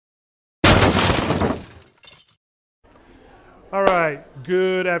All right,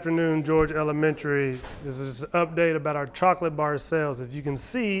 good afternoon, George Elementary. This is an update about our chocolate bar sales. If you can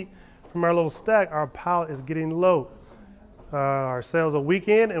see from our little stack, our pallet is getting low. Our sales are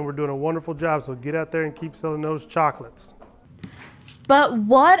weekend and we're doing a wonderful job, so get out there and keep selling those chocolates. But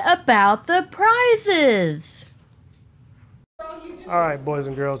what about the prizes? All right, boys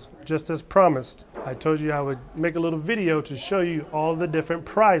and girls, just as promised, I told you I would make a little video to show you all the different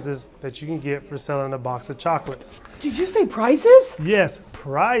prizes that you can get for selling a box of chocolates. Did you say prizes? Yes,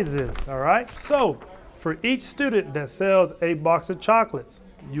 prizes, all right? So, for each student that sells a box of chocolates,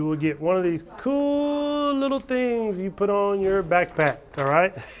 you will get one of these cool little things you put on your backpack, all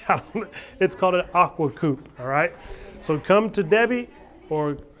right? It's called an aqua coupe, all right? So come to Debbie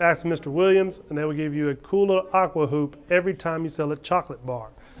or ask Mr. Williams, and they will give you a cool little aqua hoop every time you sell a chocolate bar.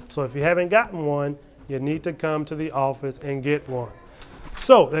 So if you haven't gotten one, you need to come to the office and get one.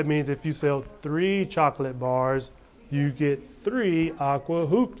 So that means if you sell 3 chocolate bars, you get 3 aqua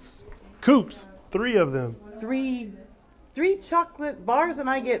coupes, 3 of them. Three chocolate bars and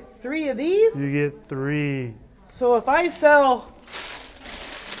I get 3 of these? You get 3. So if I sell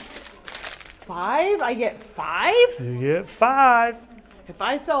 5, I get 5? You get 5. If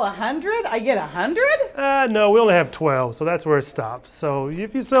I sell 100, I get 100? No, we only have 12, so that's where it stops. So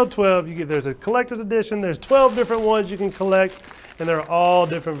if you sell 12, you get, there's a collector's edition, there's 12 different ones you can collect, and they're all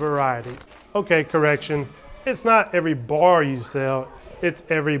different varieties. Okay, correction. It's not every bar you sell, it's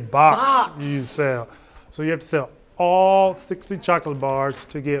every box you sell. So you have to sell all 60 chocolate bars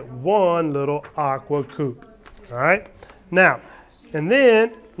to get one little aqua coupe, all right? Now, and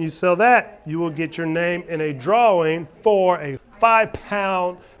then you sell that, you will get your name in a drawing for a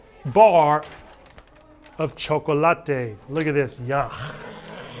 5-pound bar of chocolate. Look at this, yum.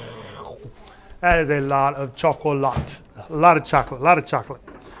 That is a lot of chocolate, a lot of chocolate,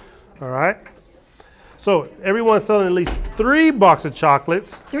 all right? So everyone's selling at least 3 boxes of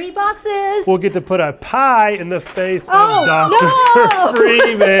chocolates. 3 boxes. We'll get to put a pie in the face of Dr.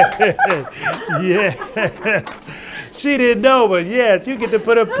 Freeman. Yes. She didn't know, but yes, you get to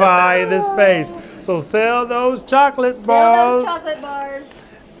put a pie in his face. So sell those chocolate bars. Sell those chocolate bars.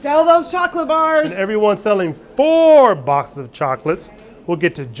 Sell those chocolate bars. And everyone selling 4 boxes of chocolates will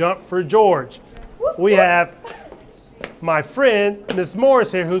get to jump for George. We have my friend, Miss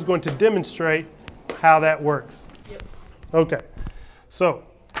Morris here, who's going to demonstrate how that works. Okay, so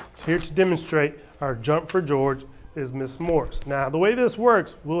here to demonstrate our jump for George is Miss Morris. Now the way this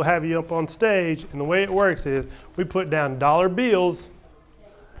works, we'll have you up on stage, and the way it works is we put down dollar bills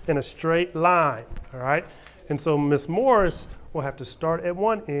in a straight line, all right? And so Miss Morris will have to start at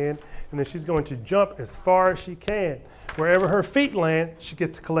one end, and then she's going to jump as far as she can. Wherever her feet land, she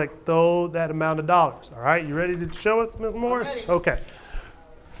gets to collect that amount of dollars, all right? You ready to show us, Miss Morris? I'm ready. Okay.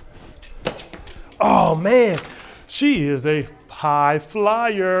 Oh man, she is a high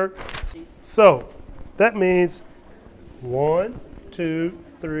flyer. So that means 1, 2,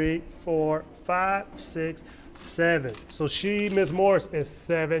 3, 4, 5, 6, 7. So she, Miss Morris, is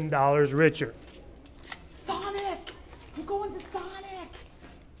 $7 richer. Sonic! I'm going to Sonic!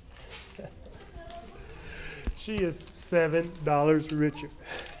 She is $7 richer.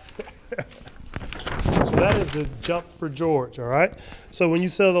 So that is the jump for George, all right? So when you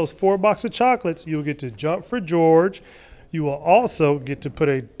sell those 4 boxes of chocolates, you'll get to jump for George. You will also get to put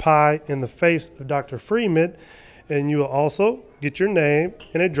a pie in the face of Dr. Freeman, and you will also get your name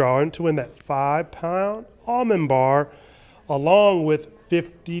in a drawing to win that 5-pound almond bar along with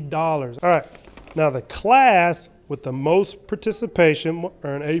 $50. All right, now the class with the most participation will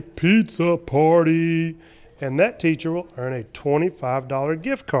earn a pizza party, and that teacher will earn a $25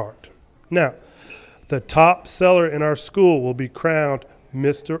 gift card. Now, the top seller in our school will be crowned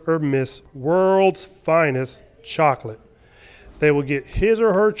Mr. or Miss World's Finest Chocolate. They will get his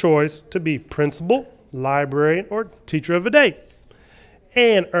or her choice to be principal, librarian, or teacher of the day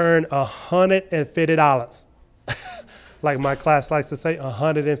and earn $150. Like my class likes to say,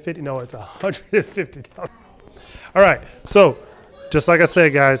 150. No, it's $150. All right, so just like I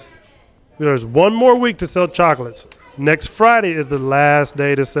said, guys, there's one more week to sell chocolates. Next Friday is the last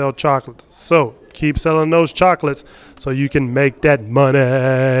day to sell chocolates. So keep selling those chocolates so you can make that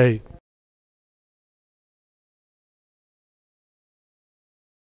money.